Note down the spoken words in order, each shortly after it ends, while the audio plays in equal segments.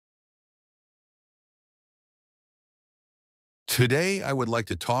Today, I would like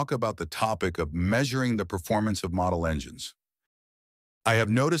to talk about the topic of measuring the performance of model engines. I have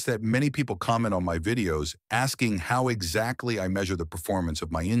noticed that many people comment on my videos asking how exactly I measure the performance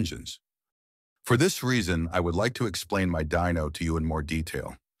of my engines. For this reason, I would like to explain my dyno to you in more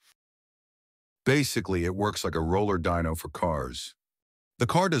detail. Basically, it works like a roller dyno for cars. The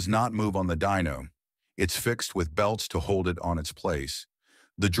car does not move on the dyno. It's fixed with belts to hold it on its place.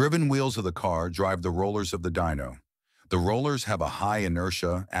 The driven wheels of the car drive the rollers of the dyno. The rollers have a high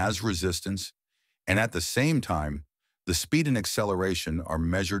inertia as resistance, and at the same time, the speed and acceleration are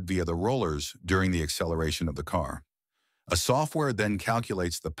measured via the rollers during the acceleration of the car. A software then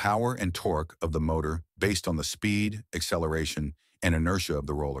calculates the power and torque of the motor based on the speed, acceleration, and inertia of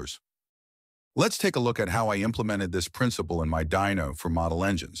the rollers. Let's take a look at how I implemented this principle in my dyno for model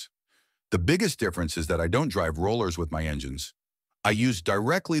engines. The biggest difference is that I don't drive rollers with my engines. I use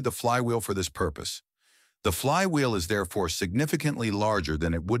directly the flywheel for this purpose. The flywheel is therefore significantly larger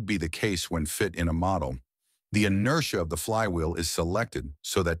than it would be the case when fit in a model. The inertia of the flywheel is selected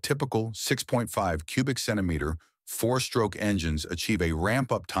so that typical 6.5 cubic centimeter four-stroke engines achieve a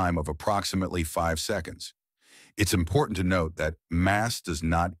ramp-up time of approximately 5 seconds. It's important to note that mass does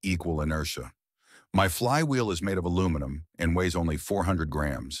not equal inertia. My flywheel is made of aluminum and weighs only 400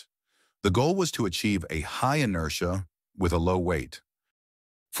 grams. The goal was to achieve a high inertia with a low weight.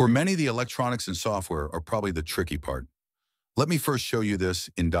 For many, the electronics and software are probably the tricky part. Let me first show you this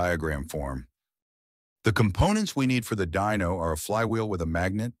in diagram form. The components we need for the dyno are a flywheel with a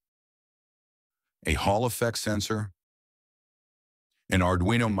magnet, a Hall effect sensor, an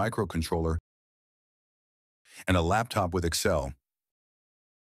Arduino microcontroller, and a laptop with Excel.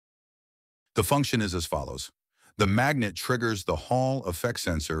 The function is as follows. The magnet triggers the Hall effect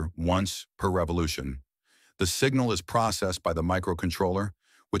sensor once per revolution. The signal is processed by the microcontroller,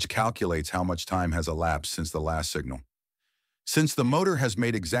 which calculates how much time has elapsed since the last signal. Since the motor has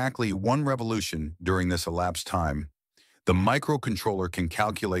made exactly one revolution during this elapsed time, the microcontroller can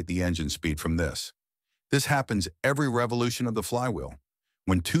calculate the engine speed from this. This happens every revolution of the flywheel.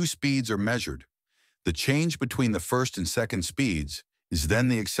 When two speeds are measured, the change between the first and second speeds is then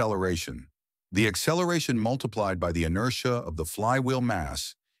the acceleration. The acceleration multiplied by the inertia of the flywheel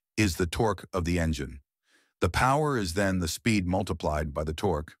mass is the torque of the engine. The power is then the speed multiplied by the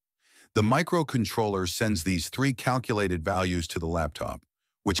torque. The microcontroller sends these three calculated values to the laptop,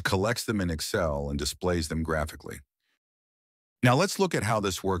 which collects them in Excel and displays them graphically. Now let's look at how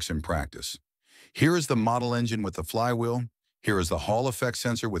this works in practice. Here is the model engine with the flywheel. Here is the Hall effect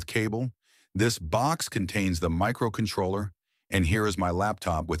sensor with cable. This box contains the microcontroller, and here is my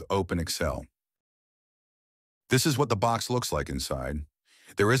laptop with open Excel. This is what the box looks like inside.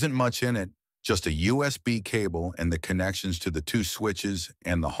 There isn't much in it, just a USB cable and the connections to the two switches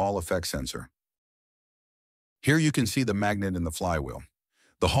and the Hall effect sensor. Here you can see the magnet and the flywheel.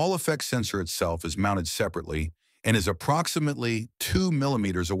 The Hall effect sensor itself is mounted separately and is approximately 2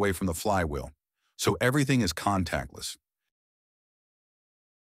 millimeters away from the flywheel, so everything is contactless.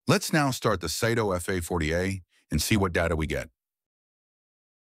 Let's now start the Saito FA40A and see what data we get.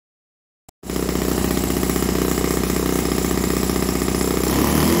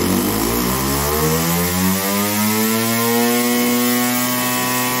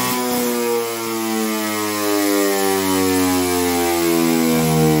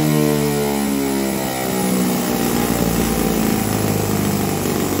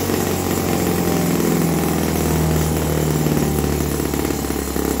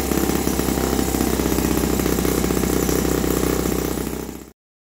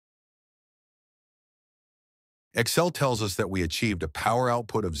 Excel tells us that we achieved a power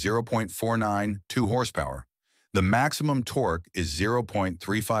output of 0.492 horsepower. The maximum torque is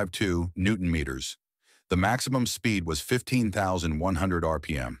 0.352 Newton meters. The maximum speed was 15,100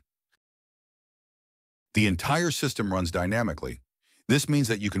 RPM. The entire system runs dynamically. This means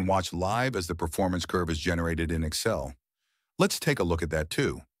that you can watch live as the performance curve is generated in Excel. Let's take a look at that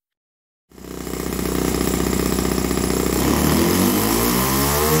too.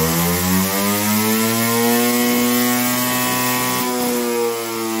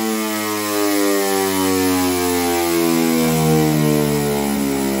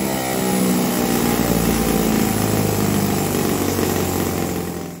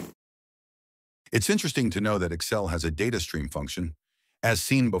 It's interesting to know that Excel has a data stream function. As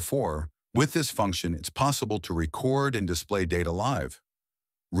seen before, with this function, it's possible to record and display data live.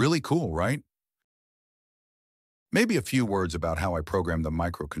 Really cool, right? Maybe a few words about how I program the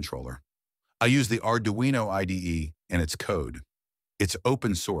microcontroller. I use the Arduino IDE and its code. It's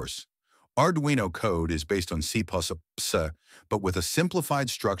open source. Arduino code is based on C++, but with a simplified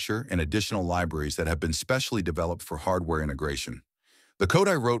structure and additional libraries that have been specially developed for hardware integration. The code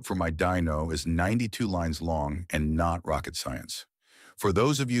I wrote for my dyno is 92 lines long and not rocket science. For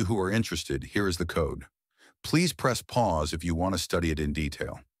those of you who are interested, here is the code. Please press pause if you want to study it in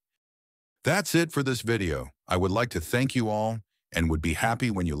detail. That's it for this video. I would like to thank you all and would be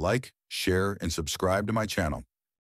happy when you like, share, and subscribe to my channel.